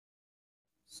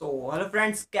Hello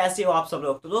friends, कैसे हो आप सब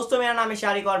लोग। तो दोस्तों, मेरा नाम है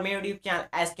शारिक और मेरे यूट्यूब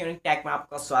चैनल एस के टैग में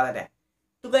आपका स्वागत है।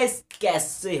 तो गाइस,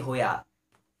 कैसे हो यार।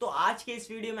 तो आज के इस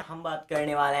वीडियो में हम बात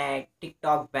करने वाले हैं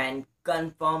TikTok ban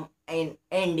confirm in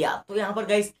India. तो यहाँ पर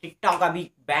गाइस टिकटॉक अभी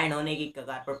बैन होने की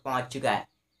कगार पर पहुंच चुका है।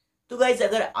 तो गाइस,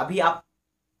 अगर अभी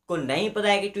आपको नहीं पता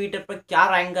है कि ट्विटर पर क्या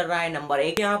रैंक कर रहा है, नंबर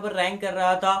एक यहाँ पर रैंक कर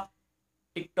रहा था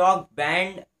टिकटॉक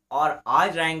बैंड, और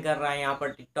आज रैंक कर रहा है यहाँ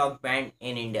पर टिकटॉक बैंड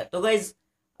इन इंडिया। तो गाइज,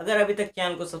 अगर अभी तक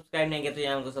चैनल को सब्सक्राइब नहीं किया तो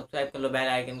चैनल को सब्सक्राइब कर लो, बेल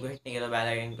आइकन को हिट नहीं किया तो बेल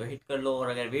आइकन को हिट कर लो, और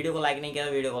अगर वीडियो को लाइक नहीं किया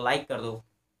तो वीडियो को लाइक कर दो।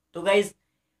 तो गाइज,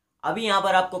 अभी यहाँ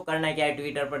पर आपको करना क्या है,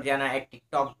 ट्विटर पर जाना है,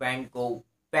 टिकटॉक बैंड को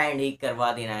बैंड ही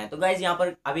करवा देना है। तो गाइज, यहाँ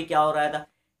पर अभी क्या हो रहा था,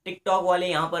 टिकटॉक वाले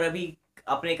यहाँ पर अभी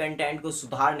अपने कंटेंट को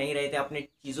सुधार नहीं रहे थे, अपने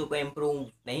चीज़ों को इम्प्रूव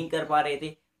नहीं कर पा रहे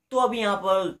थे। तो अभी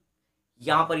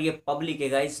यहाँ पर ये पब्लिक है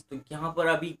गाइस, तो यहाँ पर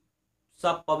अभी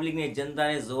सब पब्लिक ने, जनता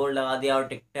ने जोर लगा दिया और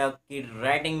टिकटॉक की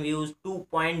रेटिंग व्यूज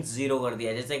 2.0 कर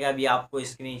दिया, जैसे कि अभी आपको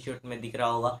स्क्रीनशॉट में दिख रहा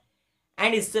होगा।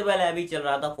 एंड इससे पहले अभी चल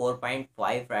रहा था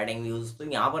 4.5 रेटिंग व्यूज, तो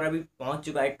यहाँ पर अभी पहुंच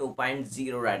चुका है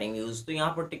 2.0 रेटिंग व्यूज। तो यहाँ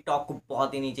पर टिकटॉक को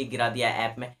बहुत ही नीचे गिरा दिया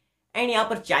ऐप में। एंड यहाँ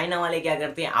पर चाइना वाले क्या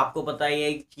करते हैं, आपको पता ही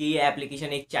है कि ये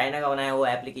एप्लीकेशन एक चाइना का बनाया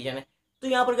हुआ एप्लीकेशन है। तो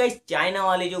यहाँ पर गाइस, चाइना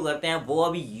वाले जो करते हैं वो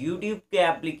अभी यूट्यूब के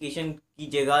एप्लीकेशन की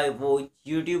जगह वो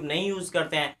यूट्यूब नहीं यूज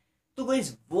करते हैं। तो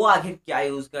गाइस, वो आखिर क्या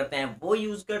यूज करते हैं, वो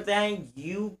यूज करते हैं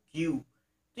यूक्यू।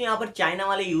 तो यहाँ पर चाइना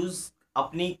वाले यूज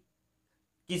अपनी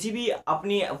किसी भी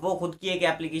अपनी वो खुद की एक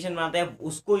एप्लीकेशन बनाते हैं,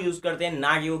 उसको यूज करते हैं,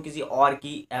 ना कि वो किसी और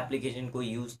की एप्लीकेशन को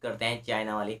यूज करते हैं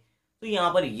चाइना वाले। तो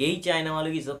यहाँ पर यही चाइना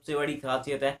वालों की सबसे बड़ी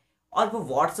खासियत है। और वो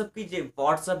व्हाट्सअप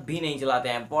भी नहीं चलाते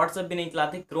हैं, व्हाट्सअप भी नहीं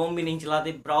चलाते, क्रोम भी नहीं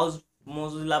चलाते, ब्राउज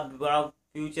मोजिला ब्राउज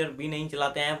फ्यूचर भी नहीं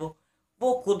चलाते हैं।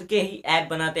 वो खुद के ही ऐप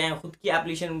बनाते हैं, खुद की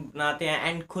एप्लीकेशन बनाते हैं,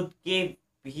 एंड खुद के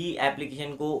ही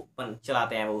एप्लीकेशन को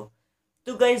चलाते हैं वो।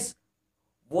 तो गाइज,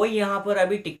 वो यहाँ पर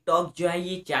अभी टिकटॉक जो है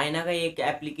ये चाइना का एक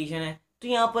एप्लीकेशन है। तो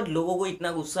यहाँ पर लोगों को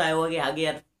इतना गुस्सा आया होगा कि आगे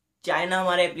यार, चाइना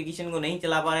हमारे एप्लीकेशन को नहीं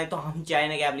चला पा रहा है तो हम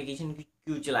चाइना के एप्लीकेशन को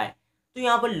क्यों चलाएं। तो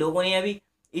यहाँ पर लोगों ने अभी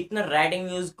इतना रेटिंग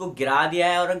व्यूज को गिरा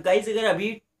दिया है। और गाइस, अगर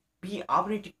अभी भी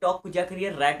आपने टिकटॉक को जाकर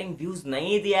ये रेटिंग व्यूज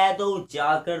नहीं दिया है तो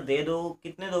जाकर दे दो।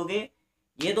 कितने दोगे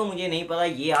ये तो मुझे नहीं पता,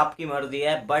 ये आपकी मर्जी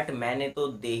है, बट मैंने तो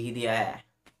दे ही दिया है।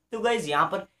 तो गाइज, यहाँ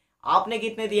पर आपने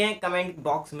कितने दिए हैं कमेंट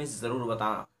बॉक्स में जरूर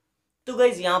बताना। तो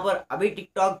गाइज, यहाँ पर अभी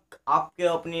टिकटॉक आपके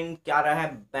ओपिनियन क्या रहा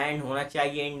है, बैन होना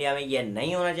चाहिए इंडिया में या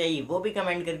नहीं होना चाहिए, वो भी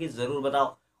कमेंट करके ज़रूर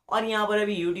बताओ। और यहाँ पर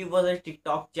अभी यूट्यूब वर्सेस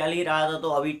टिकटॉक चल ही रहा था, तो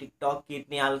अभी टिकटॉक की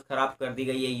इतनी हालत ख़राब कर दी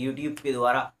गई है यूट्यूब के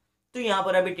द्वारा। तो यहाँ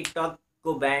पर अभी टिकटॉक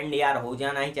को बैंड यार हो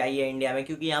जाना ही चाहिए इंडिया में,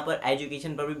 क्योंकि यहाँ पर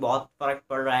एजुकेशन पर भी बहुत फ़र्क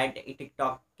पड़ रहा है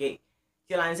टिकटॉक के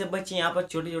चलाने से। बच्चे यहाँ पर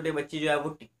छोटे छोटे बच्चे जो है वो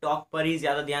टिकटॉक पर ही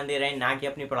ज़्यादा ध्यान दे रहे हैं, ना कि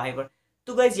अपनी पढ़ाई पर।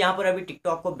 तो गाइज, यहाँ पर अभी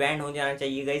टिकटॉक को बैंड हो जाना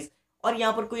चाहिए गाइज। और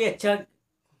यहाँ पर कोई अच्छा,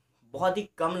 बहुत ही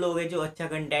कम लोग हैं जो अच्छा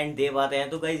कंटेंट दे पाते हैं।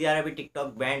 तो गाइज यार, अभी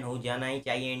टिकटॉक बैंड हो जाना ही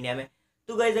चाहिए इंडिया में।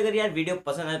 तो गाइज, अगर यार वीडियो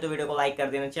पसंद आए तो वीडियो को लाइक कर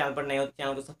देना, चैनल पर नए हो तो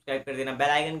चैनल को सब्सक्राइब कर देना, बेल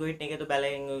आइकन को हिट नहीं किया तो बेल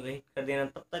आइकन को हिट कर देना।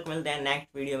 तब तक मिलते हैं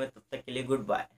नेक्स्ट वीडियो में, तब तक के लिए गुड बाय।